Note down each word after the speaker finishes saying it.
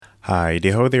Hi,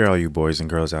 ho there, all you boys and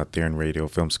girls out there in radio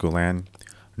film school land.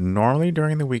 Normally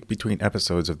during the week between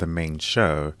episodes of the main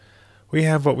show, we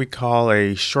have what we call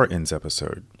a Short Ends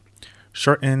episode.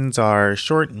 Short Ends are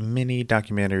short mini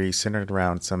documentaries centered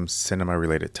around some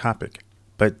cinema-related topic.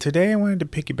 But today I wanted to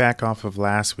piggyback off of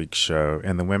last week's show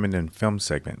and the Women in Film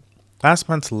segment. Last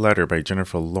month's letter by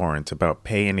Jennifer Lawrence about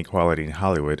pay inequality in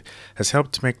Hollywood has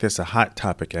helped to make this a hot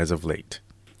topic as of late.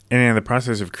 And in the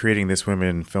process of creating this Women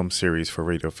in Film series for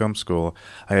Radio Film School,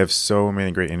 I have so many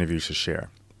great interviews to share.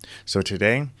 So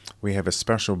today, we have a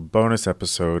special bonus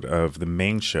episode of the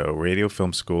main show, Radio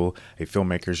Film School, A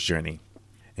Filmmaker's Journey.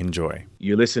 Enjoy.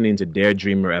 You're listening to Dare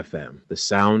Dreamer FM, the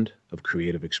sound of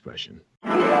creative expression.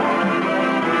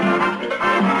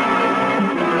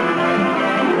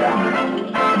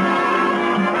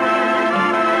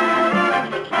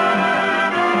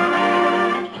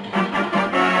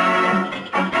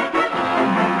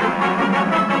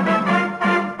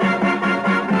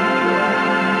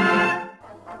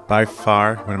 By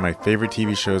far, one of my favorite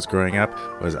TV shows growing up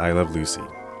was I Love Lucy.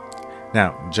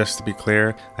 Now, just to be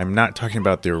clear, I'm not talking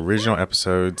about the original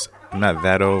episodes. I'm not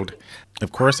that old.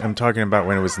 Of course, I'm talking about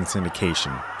when it was in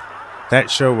syndication. That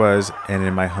show was, and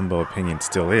in my humble opinion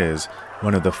still is,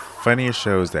 one of the funniest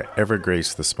shows that ever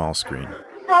graced the small screen.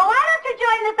 So why don't you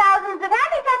join the thousands of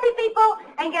happy people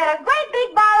and get a great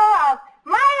big bottle of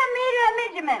Mida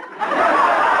Midgement.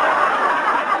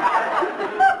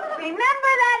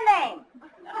 Remember that name.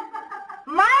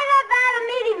 Mida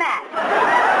Badamedimac.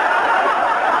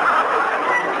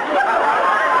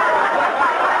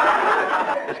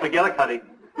 Miss McGillicuddy.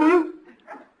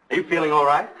 Are you feeling all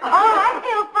right? Oh, I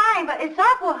feel fine, but it's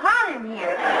awful hot in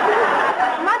here.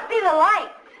 It must be the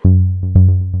light.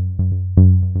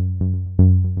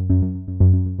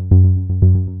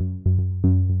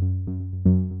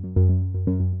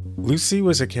 Lucy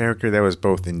was a character that was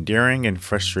both endearing and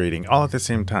frustrating all at the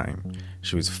same time.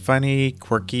 She was funny,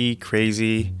 quirky,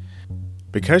 crazy.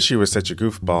 Because she was such a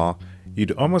goofball,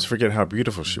 you'd almost forget how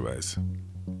beautiful she was.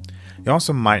 You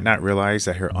also might not realize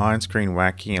that her on-screen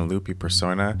wacky and loopy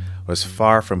persona was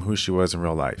far from who she was in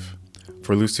real life.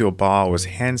 For Lucille Ball was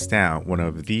hands down one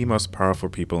of the most powerful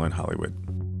people in Hollywood.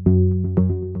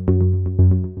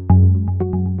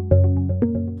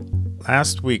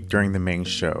 Last week during the main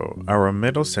show, our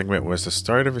middle segment was the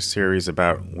start of a series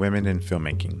about women in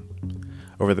filmmaking.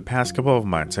 Over the past couple of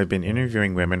months, I've been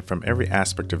interviewing women from every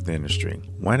aspect of the industry.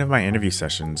 One of my interview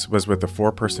sessions was with a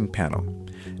 4-person panel.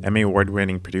 Emmy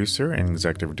Award-winning producer and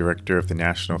executive director of the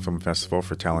National Film Festival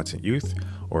for Talented Youth,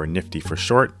 or NIFTY for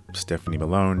short, Stephanie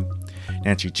Malone.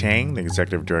 Nancy Chang, the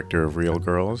executive director of Real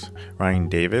Girls. Ryan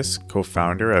Davis,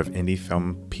 co-founder of indie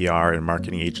film PR and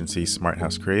marketing agency Smart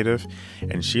House Creative.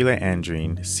 And Sheila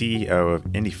Andreen, CEO of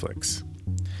IndieFlix.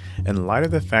 In light of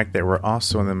the fact that we're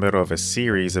also in the middle of a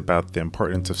series about the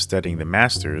importance of studying the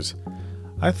masters,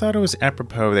 I thought it was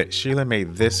apropos that Sheila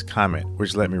made this comment,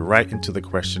 which led me right into the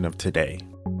question of today.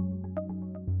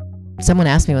 Someone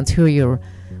asked me once, who are your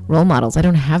role models? I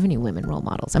don't have any women role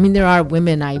models. I mean, there are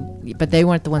women, but they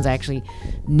weren't the ones I actually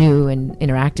knew and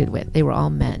interacted with. They were all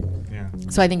men. Yeah.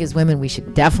 So I think as women, we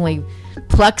should definitely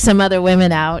pluck some other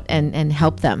women out and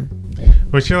help them.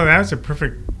 Well, Sheila,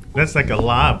 that's like a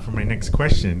lob for my next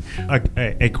question.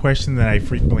 A question that I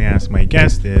frequently ask my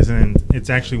guests is, and it's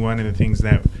actually one of the things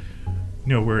that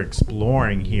we're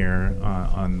exploring here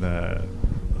on the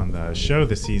show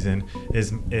this season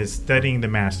is studying the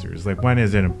masters. Like, one,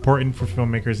 is it important for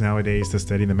filmmakers nowadays to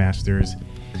study the masters?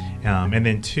 And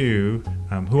then two,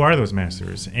 who are those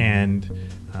masters? And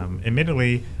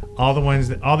admittedly, all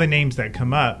the names that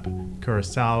come up,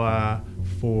 Kurosawa,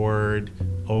 Ford,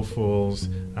 Ophuls,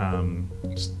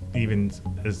 even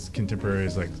as contemporary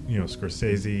as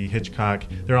Scorsese, Hitchcock,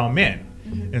 they're all men.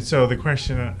 And so the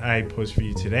question I pose for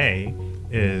you today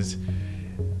is,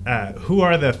 who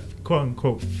are the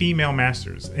quote-unquote female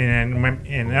masters? And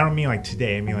I don't mean like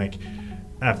today, I mean like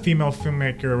a female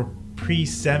filmmaker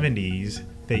pre-70s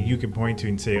that you could point to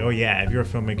and say, oh yeah, if you're a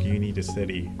filmmaker, you need to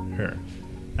study her.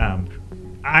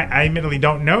 I admittedly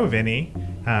don't know of any,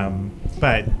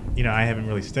 but I haven't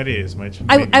really studied it as much.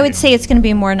 I would say it's going to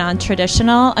be more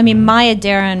non-traditional. I mean, Maya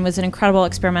Deren was an incredible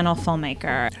experimental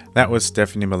filmmaker. That was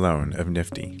Stephanie Malone of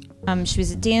NIFTY. She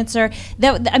was a dancer.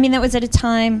 That was at a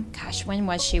time. Gosh, when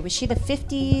was she? Was she the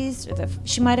 50s?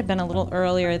 She might have been a little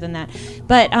earlier than that.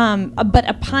 But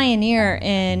a pioneer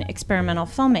in experimental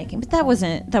filmmaking. But that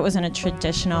wasn't a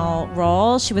traditional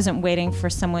role. She wasn't waiting for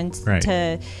someone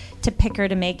to pick her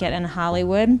to make it in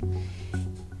Hollywood.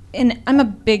 And I'm a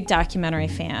big documentary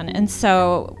fan, and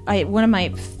so one of my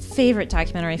favorite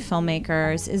documentary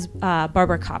filmmakers is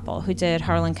Barbara Koppel, who did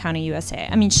Harlan County, USA.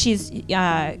 I mean, she's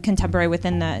contemporary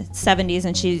within the 70s,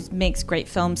 and she makes great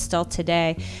films still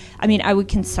today. I mean, I would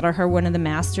consider her one of the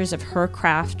masters of her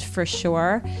craft for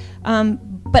sure.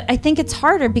 But I think it's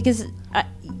harder because, I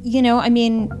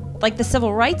mean, like the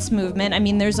civil rights movement, I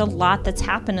mean, there's a lot that's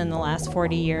happened in the last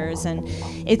 40 years, and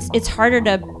it's harder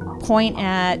to point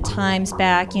at times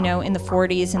back, in the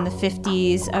 40s and the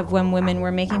 50s of when women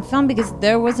were making film, because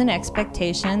there was an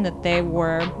expectation that they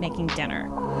were making dinner.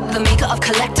 The maker of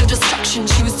collective destruction,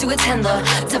 choose to attend the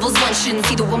devil's luncheon.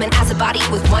 See the woman as a body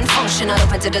with one function, not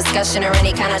open to discussion or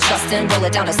any kind of trusting. Boil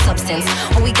it down to substance.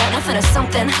 Oh, we got nothing or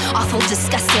something awful,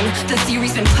 disgusting. The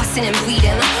theory's been pussing and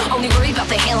bleeding. Only worry about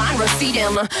the hairline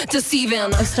receding,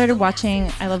 deceiving. I started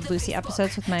watching I Love Lucy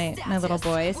episodes with my little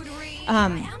boys,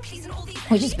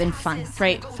 which has been fun,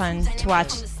 great fun to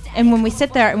watch. And when we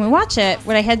sit there and we watch it,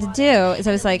 what I had to do is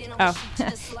I was like, oh,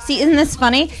 see, isn't this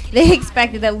funny? They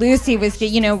expected that Lucy was,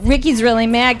 Ricky's really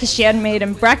mad because she hadn't made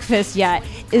him breakfast yet.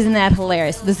 Isn't that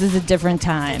hilarious? This is a different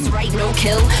time. Right, no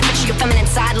kill. But your feminine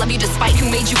side, love you despite who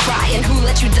made you cry and who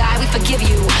let you die. We forgive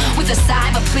you with a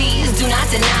sigh, but please do not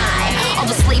deny all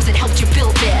the slaves that helped you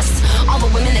build this, all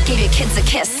the women that gave your kids a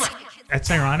kiss.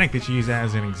 It's ironic that you use that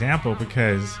as an example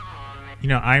because,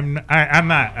 I'm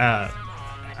not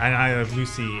I Love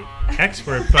Lucy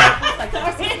expert,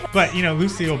 but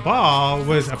Lucille Ball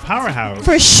was a powerhouse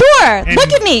for sure. And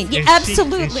look at me,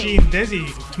 absolutely. She and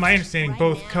Desi, to my understanding,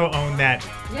 both co-own that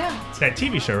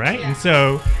TV show, right? Yeah. And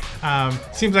so,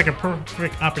 seems like a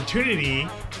perfect opportunity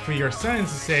for your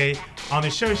sons to say, on the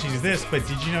show she's this, but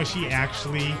did you know she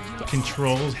actually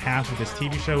controls half of this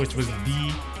TV show, which was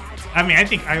I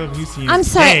think I Love Lucy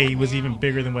Day was even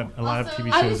bigger than what a lot of TV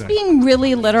shows are. I was being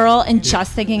really literal and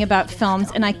just thinking about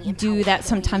films, and I do that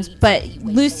sometimes, but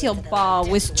Lucille Ball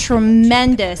was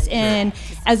tremendous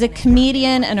as a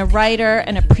comedian and a writer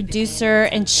and a producer,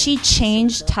 and she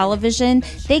changed television.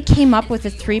 They came up with a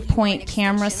 3-point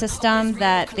camera system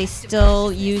that they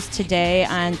still use today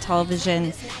on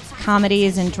television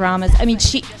comedies and dramas. I mean,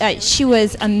 she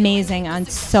was amazing on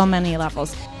so many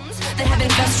levels. That have been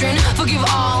festering, forgive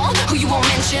all who you won't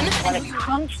mention. When it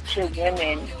comes to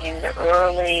women in the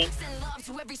early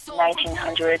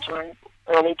 1900s or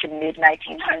early to mid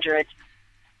 1900s,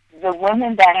 the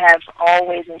women that have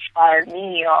always inspired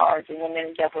me are the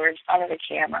women that were in front of the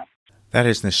camera. That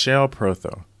is Nichelle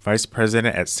Protho, Vice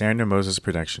President at Sandra Moses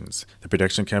Productions, the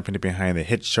production company behind the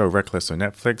hit show Reckless on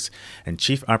Netflix, and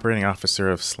Chief Operating Officer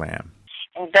of SLAM.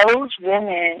 And those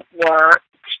women were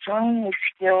extremely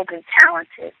skilled and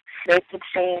talented. They could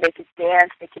sing, they could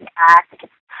dance, they could act,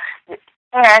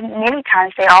 and many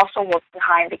times they also worked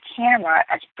behind the camera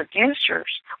as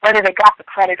producers, whether they got the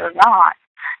credit or not.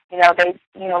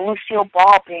 Lucille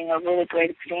Ball being a really great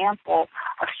example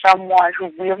of someone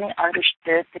who really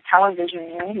understood the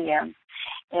television medium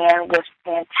and was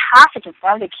fantastic in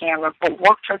front of the camera, but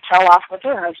worked her tail off with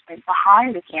her husband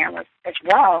behind the camera as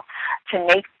well to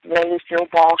make the Lucille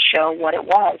Ball show what it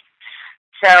was.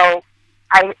 So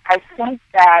I think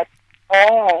that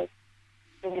all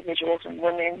individuals and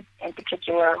women in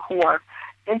particular who are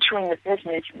entering the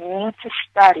business need to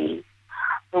study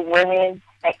the women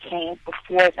that came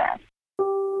before them.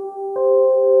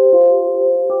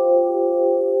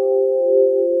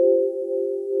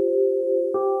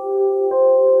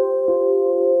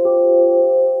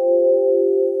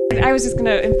 I was just going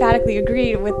to emphatically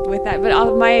agree with that.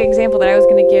 But my example that I was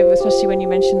going to give, especially when you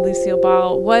mentioned Lucille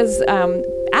Ball, was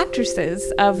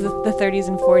actresses of the 30s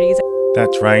and 40s.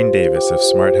 That's Ryan Davis of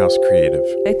Smart House Creative.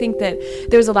 I think that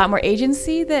there's a lot more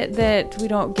agency that we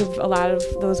don't give a lot of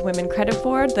those women credit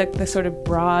for, the sort of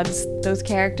broads, those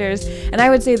characters. And I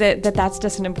would say that that's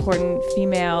just an important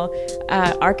female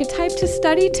archetype to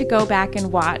study, to go back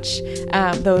and watch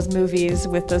those movies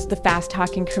with the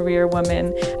fast-talking career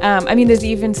woman. There's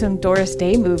even some Doris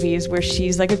Day movies where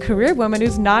she's like a career woman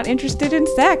who's not interested in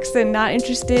sex and not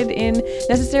interested in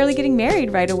necessarily getting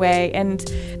married right away. And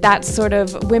that's sort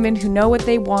of women who know what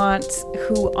they want,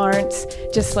 who aren't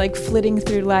just like flitting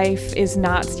through life, is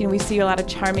not, we see a lot of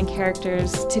charming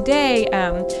characters today.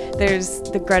 There's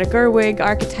the Greta Gerwig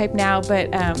archetype now,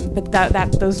 but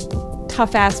that those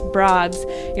tough-ass broads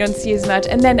you don't see as much.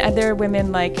 And then there are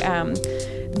women like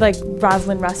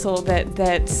Rosalind Russell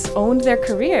that owned their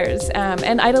careers.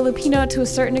 And Ida Lupino, to a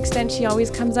certain extent, she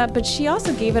always comes up, but she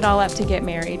also gave it all up to get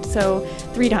married. So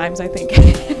 3 times, I think.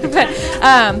 But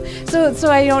so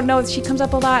I don't know. She comes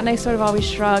up a lot, and I sort of always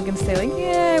shrug and say, like,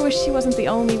 yeah, I wish she wasn't the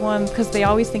only one, because they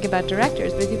always think about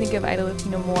directors. But if you think of Ida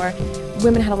Lupino more,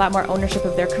 women had a lot more ownership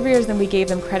of their careers than we gave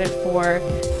them credit for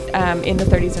in the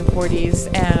 30s and 40s.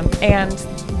 And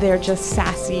they're just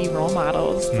sassy role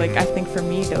models. Mm-hmm. Like, I think for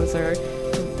me, those are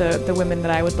the women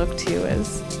that I would look to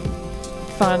as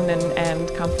fun and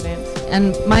confident.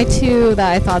 And my two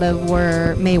that I thought of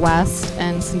were Mae West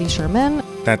and Cindy Sherman.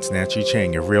 That's Nancy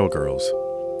Chang of Real Girls.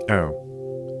 Oh,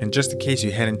 and just in case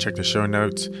you hadn't checked the show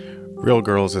notes, Real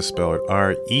Girls is spelled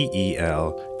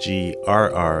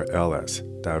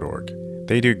REELGRRLS.org.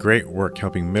 They do great work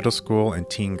helping middle school and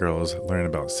teen girls learn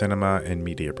about cinema and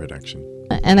media production.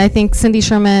 And I think Cindy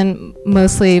Sherman,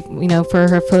 mostly, for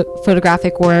her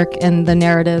photographic work and the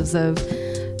narratives of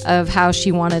how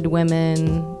she wanted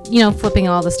women, flipping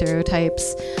all the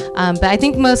stereotypes. But I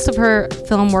think most of her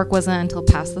film work wasn't until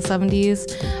past the 70s.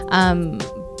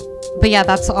 But yeah,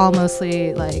 that's all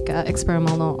mostly like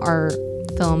experimental art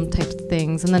film type of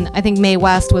things. And then I think Mae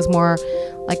West was more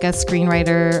like a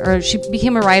screenwriter, or she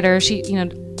became a writer. She,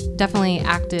 definitely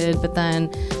acted, but then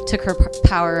took her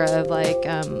power of like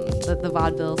the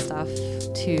vaudeville stuff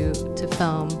to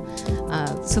film.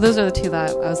 So those are the two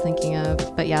that I was thinking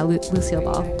of. But yeah, Lucille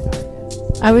Ball.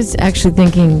 I was actually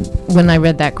thinking when I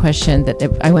read that question that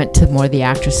I went to more the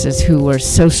actresses who were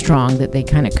so strong that they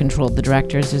kind of controlled the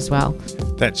directors as well.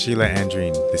 That's Sheila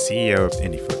Andreen, the CEO of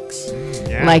IndieFlix.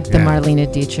 The Marlene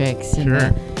Dietrichs and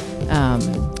the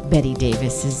Betty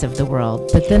Davises of the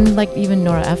world. But then even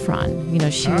Nora Ephron,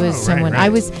 she was someone, right. I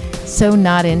was so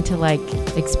not into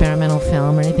experimental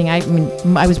film or anything. I mean,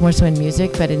 I was more so in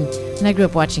music, but and I grew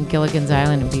up watching Gilligan's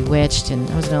Island and Bewitched, and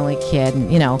I was an only kid,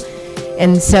 and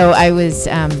and so I was,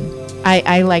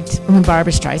 I liked when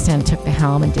Barbra Streisand took the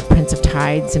helm and did Prince of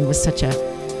Tides and was such a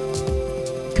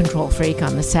control freak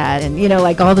on the set, and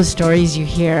all the stories you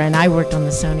hear. And I worked on the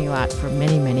Sony lot for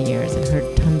many, many years and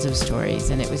heard tons of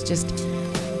stories, and it was just,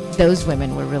 those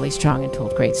women were really strong and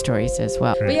told great stories as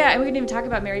well. But yeah, and we didn't even talk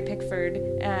about Mary Pickford.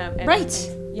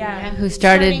 Right. Yeah. Who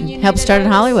helped start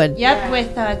Hollywood. Yep,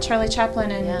 with Charlie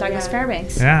Chaplin and Douglas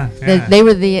Fairbanks. Yeah. They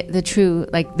were the true,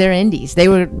 they're indies. They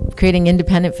were creating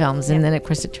independent films, and then of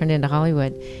course it turned into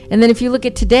Hollywood. And then if you look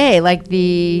at today,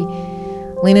 the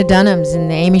Lena Dunhams and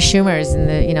the Amy Schumers and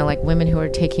the women who are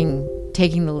taking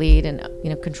the lead and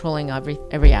controlling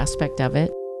every aspect of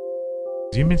it.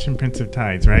 You mentioned Prince of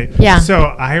Tides, right? Yeah. So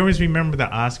I always remember the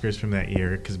Oscars from that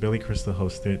year because Billy Crystal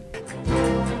hosted.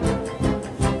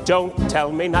 Don't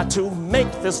tell me not to make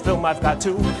this film, I've got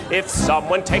to. If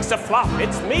someone takes a flop,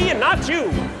 it's me and not you.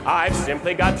 I've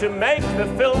simply got to make the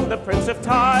film The Prince of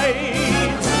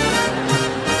Tides.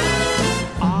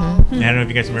 I don't know if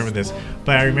you guys remember this,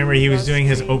 but I remember he was doing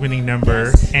his opening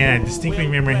number, and I distinctly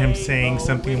remember him saying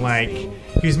something like,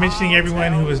 he was mentioning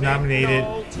everyone who was nominated,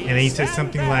 and he said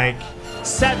something like,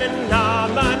 7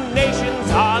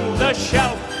 nominations on the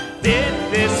shelf. Did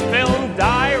this film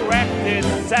direct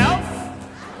itself?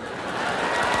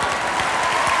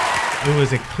 It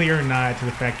was a clear nod to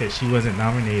the fact that she wasn't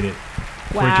nominated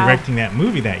for directing that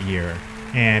movie that year.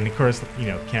 And of course,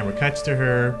 camera cuts to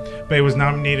her, but it was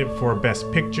nominated for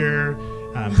Best Picture.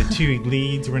 The two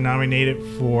leads were nominated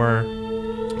for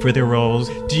their roles.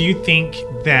 Do you think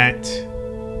that,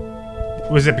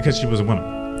 was it because she was a woman?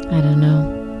 I don't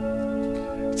know.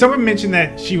 Someone mentioned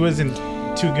that she wasn't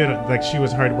too good, she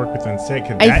was hard to work with on set.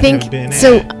 Could that I think have been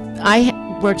so. it? I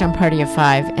worked on Party of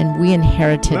Five, and we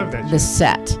inherited the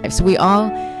set. So we all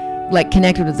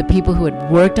connected with the people who had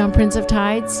worked on Prince of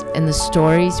Tides, and the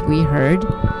stories we heard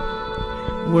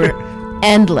were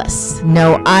endless.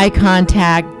 No eye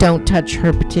contact, don't touch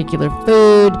her particular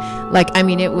food.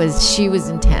 She was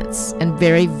intense and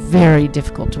very, very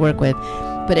difficult to work with.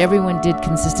 But everyone did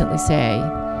consistently say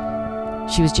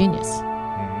she was genius.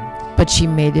 But she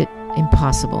made it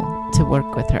impossible to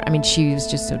work with her. I mean, she was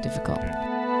just so difficult.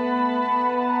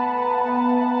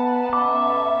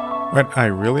 What I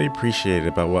really appreciated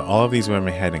about what all of these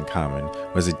women had in common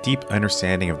was a deep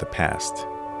understanding of the past,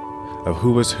 of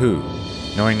who was who,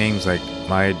 knowing names like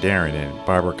Maya Deren and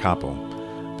Barbara Koppel,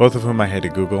 both of whom I had to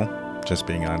Google, just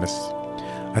being honest.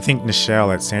 I think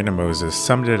Nichelle at Sandra Moses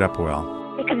summed it up well.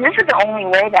 Because this is the only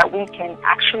way that we can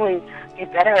actually do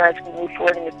better as we move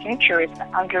forward in the future, is to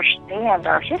understand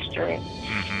our history.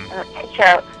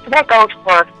 So that goes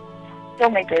for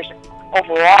filmmakers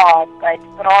overall, but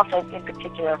also in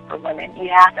particular for women. You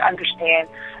have to understand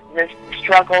the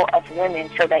struggle of women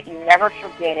so that you never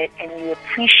forget it and you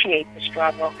appreciate the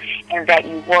struggle, and that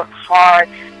you work hard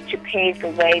to pave the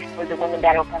way for the women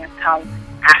that are going to come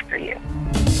after you.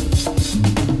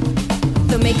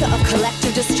 The maker of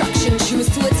collective destruction. Choose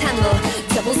to attend the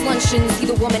devil's luncheon. See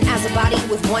the woman as a body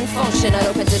with one function. Not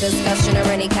open to discussion or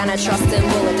any kind of trust and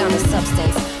boil it down to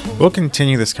substance. We'll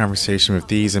continue this conversation with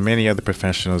these and many other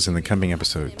professionals in the coming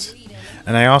episodes.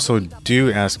 And I also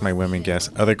do ask my women guests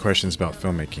other questions about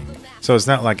filmmaking. So it's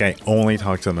not like I only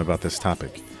talk to them about this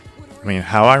topic. I mean,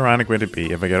 how ironic would it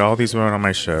be if I get all these women on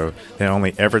my show that I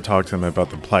only ever talk to them about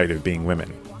the plight of being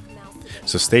women?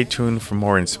 So stay tuned for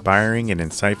more inspiring and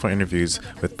insightful interviews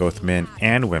with both men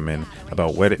and women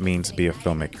about what it means to be a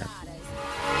filmmaker.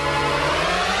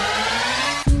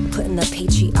 Putting the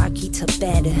patriarchy to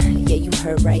bed. Yeah, you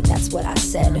heard right, that's what I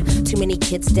said. Too many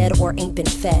kids dead or ain't been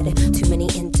fed. Too many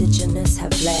indigenous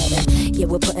have bled. Yeah,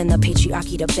 we're putting the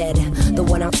patriarchy to bed. The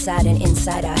one outside and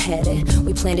inside our head.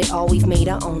 We planned it all, we've made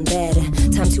our own bed.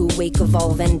 Time to awake,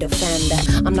 evolve, and defend.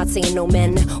 I'm not saying no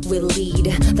men will lead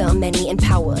the many in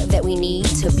power that we need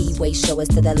to be. Way, show us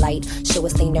to the light. Show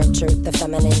us they nurtured the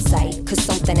feminine side. Cause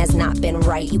something has not been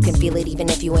right. You can feel it even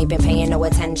if you ain't been paying no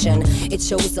attention. It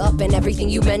shows up in everything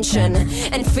you mention.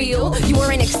 And feel you are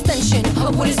an extension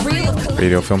of what is real.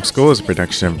 Radio Film School is a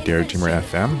production of Dare Dreamer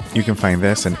FM. You can find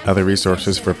this and other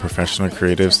resources for professional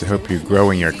creatives to help you grow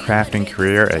in your craft and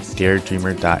career at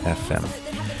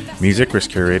daredreamer.fm. Music was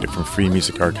curated from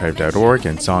freemusicarchive.org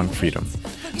and Song Freedom.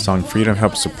 Song Freedom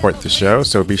helps support the show,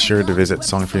 so be sure to visit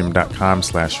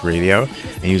songfreedom.com/radio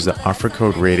and use the offer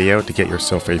code RADIO to get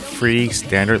yourself a free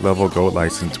standard level gold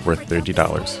license worth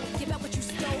 $30.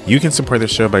 You can support the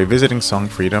show by visiting Song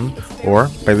Freedom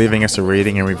or by leaving us a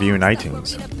rating and review in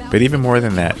iTunes. But even more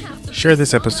than that, share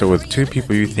this episode with 2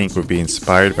 people you think would be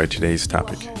inspired by today's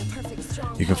topic.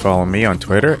 You can follow me on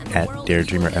Twitter at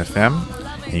DareDreamerFM,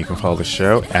 and you can follow the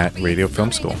show at Radio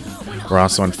Film School. We're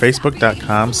also on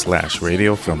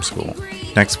Facebook.com/Radio Film School.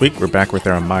 Next week, we're back with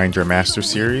our Mind Your Master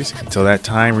series. Until that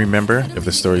time, remember, if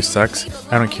the story sucks,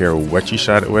 I don't care what you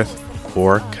shot it with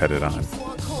or cut it on.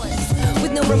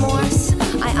 With no remorse,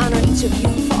 I honor each of you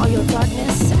for all your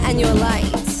darkness and your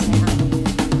light.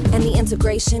 And the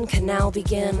integration can now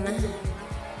begin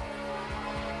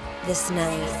this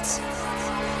night.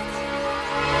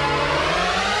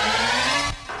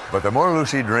 But the more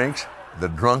Lucy drinks, the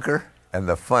drunker and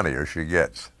the funnier she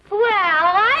gets. Well,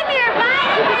 I'm your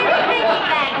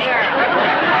piggybacker.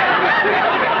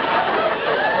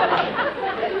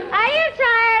 Are you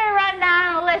tired of running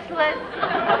down and listless?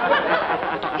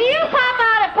 Do you pop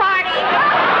out at parties?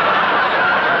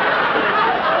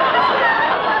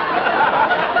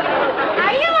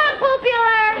 Are you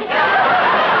unpopular?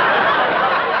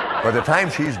 By the time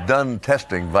she's done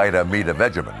testing Vita Meta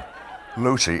Vegemin,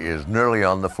 Lucy is nearly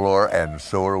on the floor, and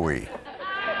so are we.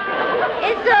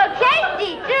 It's so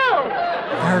tasty, too.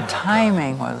 Her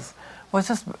timing was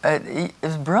just, it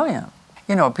was brilliant.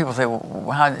 You know, people say,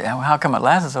 well, how come it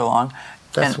lasted so long?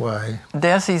 That's why.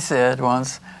 Desi said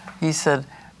once,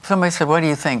 somebody said, what do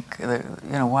you think?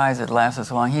 Why has it lasted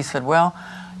so long? He said,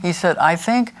 I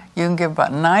think you can give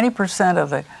about 90%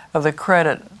 of the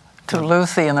credit to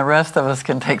Lucy, and the rest of us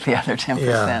can take the other 10%.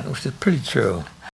 Yeah, which is pretty true.